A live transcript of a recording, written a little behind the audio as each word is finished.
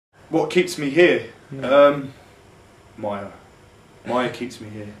What keeps me here? Yeah. Maya. Maya keeps me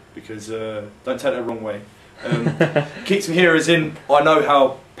here because, don't take that the wrong way. Keeps me here as in, I know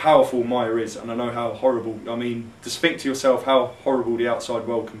how powerful Maya is, and I know how horrible, I mean, just think to yourself how horrible the outside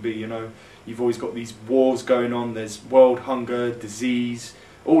world can be, you know. You've always got these wars going on, there's world hunger, disease,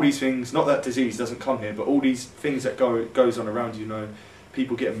 all these things. Not that disease doesn't come here, but all these things that goes on around you, you know.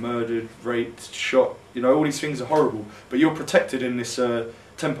 People getting murdered, raped, shot, you know, all these things are horrible. But you're protected in this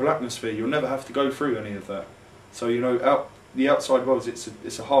temple atmosphere, you'll never have to go through any of that. So, you know, the outside world,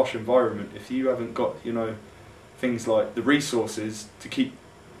 it's a harsh environment. If you haven't got, you know, things like the resources to keep,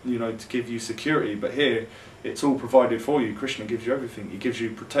 you know, to give you security, but here it's all provided for you. Krishna gives you everything. He gives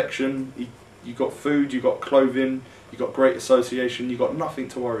you protection, you got food, you got clothing, you got great association, you got nothing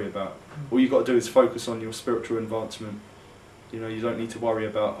to worry about. All you got to do is focus on your spiritual advancement. You know, you don't need to worry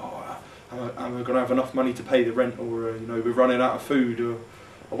about, oh, am I going to have enough money to pay the rent, or you know, we're running out of food, or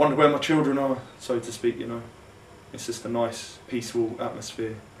I wonder where my children are, so to speak. You know, it's just a nice, peaceful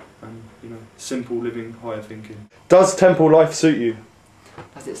atmosphere, and you know, simple living, higher thinking. Does temple life suit you?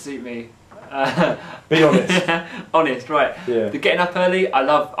 Does it suit me? Be honest. Honest, right. Yeah. The getting up early,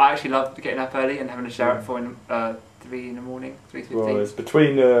 I actually love getting up early and having a shower at 3 in the morning, 3:15. Well, it's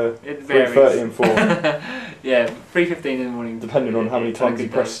between it 3:30 and 4. Yeah, 3:15 in the morning. Depending on how many times you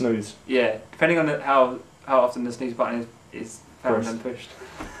press snooze. Yeah, depending on how often the snooze button is found and pushed.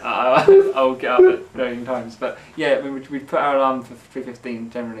 I'll get up at varying times, but yeah, we put our alarm for 3:15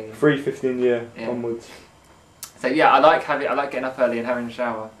 generally. 3:15, yeah, onwards. So yeah, I like getting up early and having a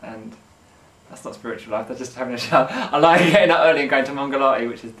shower, and that's not spiritual life. That's just having a shower. I like getting up early and going to Mangalati,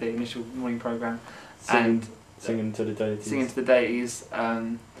 which is the initial morning program, and singing to the deities. Singing to the deities,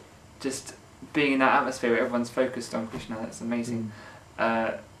 just being in that atmosphere where everyone's focused on Krishna. That's amazing.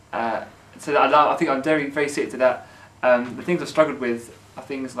 So I think I'm very very suited to that. The things I've struggled with are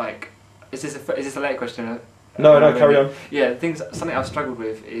things like, is this a later question? No, carry on. Yeah, something I've struggled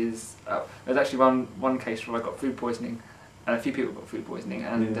with is there's actually one case where I got food poisoning, and a few people got food poisoning,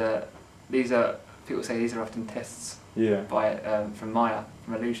 and people say these are often tests by from Maya,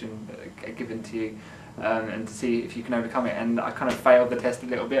 from illusion, that are given to you, and to see if you can overcome it. And I kind of failed the test a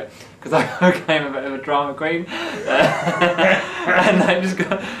little bit because I became a bit of a drama queen, and I just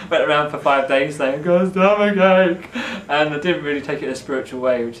went around for 5 days saying "God's stomach ache," and I didn't really take it in a spiritual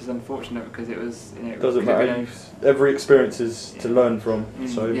way, which is unfortunate because it was. You know, it doesn't matter. Every experience is to learn from.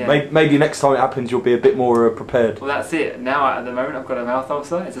 So maybe next time it happens, you'll be a bit more prepared. Well, that's it. Now at the moment, I've got a mouth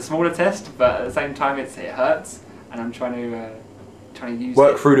ulcer. It's a smaller test, but at the same time, it hurts, and I'm trying to use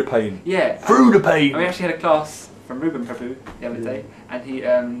work through the pain. Yeah, through the pain. We actually had a class from Ruben Prabhu the other day, and he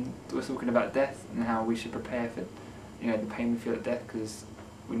was talking about death and how we should prepare for, you know, the pain we feel at death, because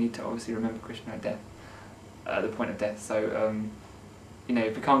we need to obviously remember Krishna at death, at the point of death. So, you know,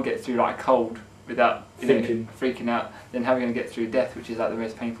 if we can't get through like a cold without freaking out, then how are we going to get through death, which is like the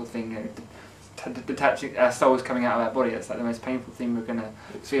most painful thing? You know, detaching our souls coming out of our body. That's like the most painful thing we're going to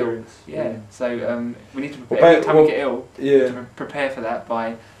feel. Yeah. So we need to prepare every time we get ill. To prepare for that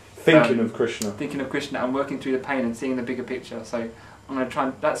by thinking of Krishna. Thinking of Krishna and working through the pain and seeing the bigger picture. So I'm going to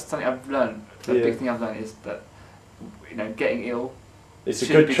try. That's something I've learned. The big thing I've learned is that, you know, getting ill. It's a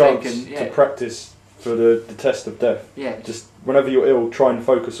good chance to practice for the test of death. Yeah. Just whenever you're ill, try and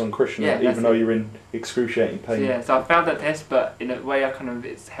focus on Krishna, even though you're in excruciating pain. Yeah. So I found that test, but in a way,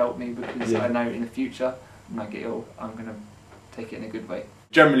 it's helped me because I know in the future when I get ill, I'm going to take it in a good way.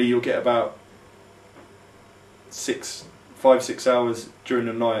 Generally, you'll get about 5-6 hours during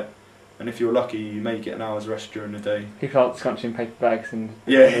the night, and if you're lucky, you may get an hour's rest during the day. You can't scrunch in paper bags and...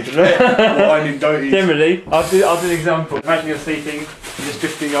 Yeah, well, I'm in Doti. Generally, I'll do an example. Imagine you're sleeping, you're just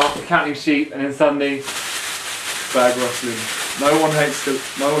drifting off, counting sheep, and then suddenly... Bag rustling. No one likes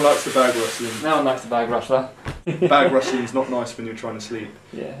the bag rustling. No one likes the bag rustler. Bag rustling is not nice when you're trying to sleep.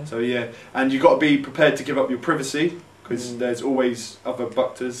 Yeah. So yeah, and you've got to be prepared to give up your privacy, because there's always other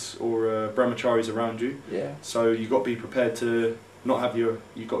Bhaktas or brahmacharis around you. Yeah. So you've got to be prepared to not have you've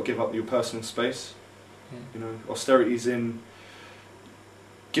got to give up your personal space. Yeah. You know, austerity's in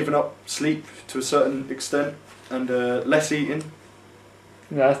giving up sleep to a certain extent and less eating.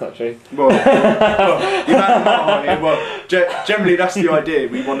 No, that's not true. Generally that's the idea.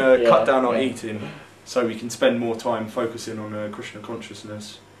 We want to cut down our eating so we can spend more time focusing on Krishna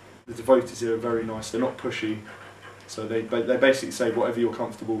consciousness. The devotees here are very nice. They're not pushy. So they basically say whatever you're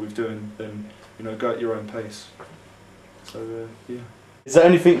comfortable with doing, then you know, go at your own pace. So yeah. Is there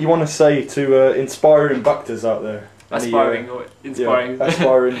anything you want to say to inspiring Bhaktas out there? Aspiring or inspiring? Yeah,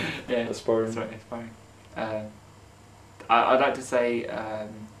 aspiring. Aspiring. Sorry, aspiring. I'd like to say,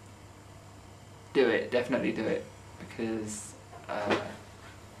 do it. Definitely do it, because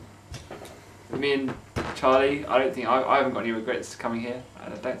me and Charlie, I haven't got any regrets coming here. I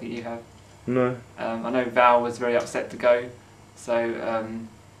don't think you have. No. I know Val was very upset to go, so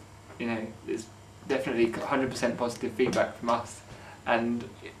you know, it's definitely 100% positive feedback from us. And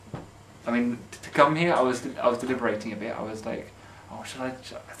I mean, to come here, I was deliberating a bit. I was like, oh,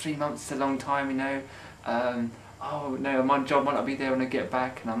 3 months is a long time, you know. Oh no, my job might not be there when I get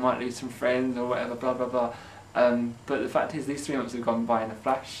back, and I might lose some friends or whatever, blah blah blah. But the fact is, these 3 months have gone by in a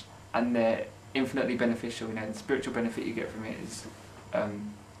flash, and they're infinitely beneficial. You know, the spiritual benefit you get from it is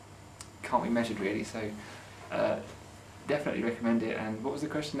can't be measured really. So definitely recommend it. And what was the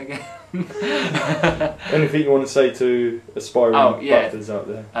question again? Anything you want to say to aspiring Bhaktas out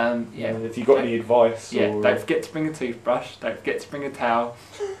there? Yeah. If you got any advice? Yeah. Or, don't forget to bring a toothbrush. Don't forget to bring a towel.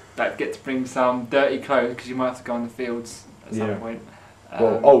 Don't forget to bring some dirty clothes, because you might have to go on the fields at some point.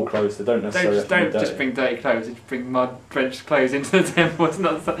 Well, old clothes, they don't necessarily don't just bring dirty clothes, just bring mud drenched clothes into the temple. It's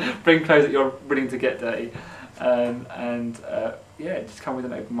not bring clothes that you're willing to get dirty. Yeah, just come with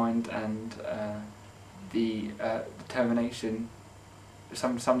an open mind and the determination,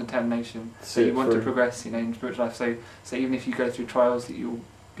 some determination that you want to progress, you know, in spiritual life. So even if you go through trials, that you'll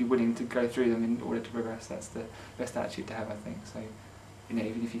be willing to go through them in order to progress. That's the best attitude to have, I think. So, you know,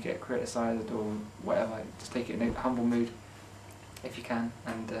 even if you get criticised or whatever, just take it in a humble mood if you can,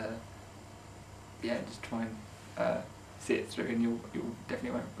 and yeah, just try and see it through, and you'll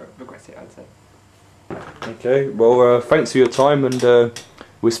definitely won't regret it, I'd say. Okay, well, thanks for your time, and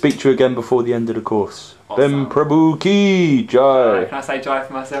we'll speak to you again before the end of the course. Awesome. Prabhu ki jai. Can I say jai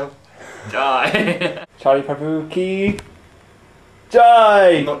for myself? Jai. Charlie Prabhu ki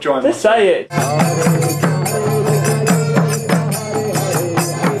jai. Not jai. Let's say it.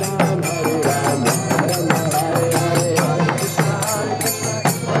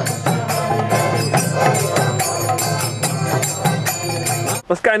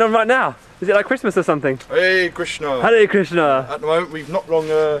 What's going on right now? Is it like Christmas or something? Hare Krishna. Hare Krishna. At the moment, we've not long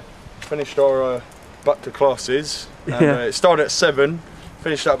finished our Bhakta classes. And, it started at 7,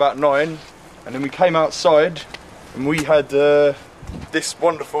 finished at about 9, and then we came outside and we had this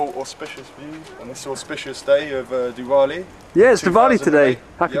wonderful auspicious view on this auspicious day of Diwali. Yeah, it's Diwali today.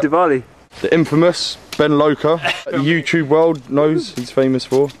 Happy Diwali. The infamous Ben Loka, the YouTube world knows he's famous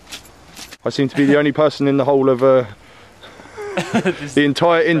for. I seem to be the only person in the whole of the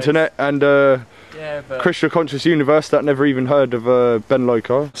entire internet and Krishna conscious universe that never even heard of Ben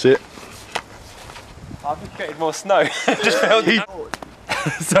Loka. That's it. I've created more snow. Just fell down.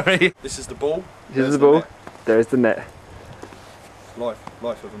 Sorry. This is the ball. This is the ball. There's the net. Life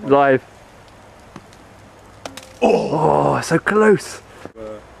of the moment. Live. Oh, so close.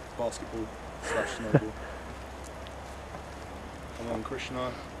 Basketball / snowball. Come on,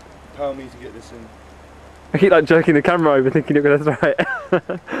 Krishna. Empower me to get this in. I keep like jerking the camera over thinking you're going to throw it.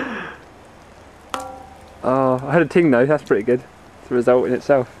 Oh, I had a ting though, that's pretty good. It's a result in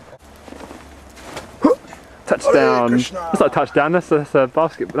itself. Touchdown. That's not a touchdown, that's a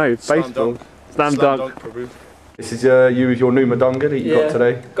basketball. No, baseball. Slam dunk. This is you with your new madanga that you got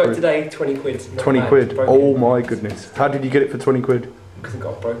today? Got it today, 20 quid. 20 quid? Oh my goodness. How did you get it for 20 quid? Because I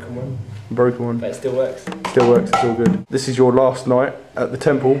got a broken one. Broken one. But it still works. Still works, it's all good. This is your last night at the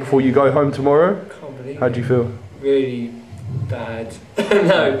temple before you go home tomorrow. Can't believe How do you feel? Really bad.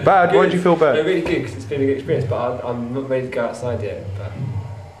 No. Bad? Why did you feel bad? No, really good because it's been a good experience, but I'm not ready to go outside yet, but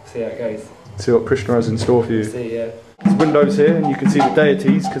see how it goes. See what Krishna has in store for you. See, yeah. There's windows here and you can see the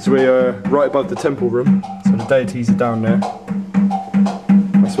deities because we're right above the temple room. So the deities are down there.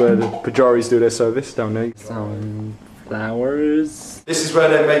 That's where the pujaris do their service, down there. Sunflowers. This is where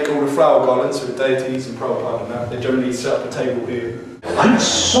they make all the flower garlands for the deities and Prabhupada and that. They generally set up a table here. I'm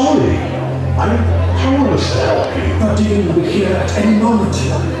sorry. I'm powerless to help you. But you will be here at any moment.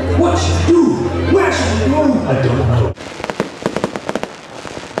 What should I do? Where should I go? I don't know.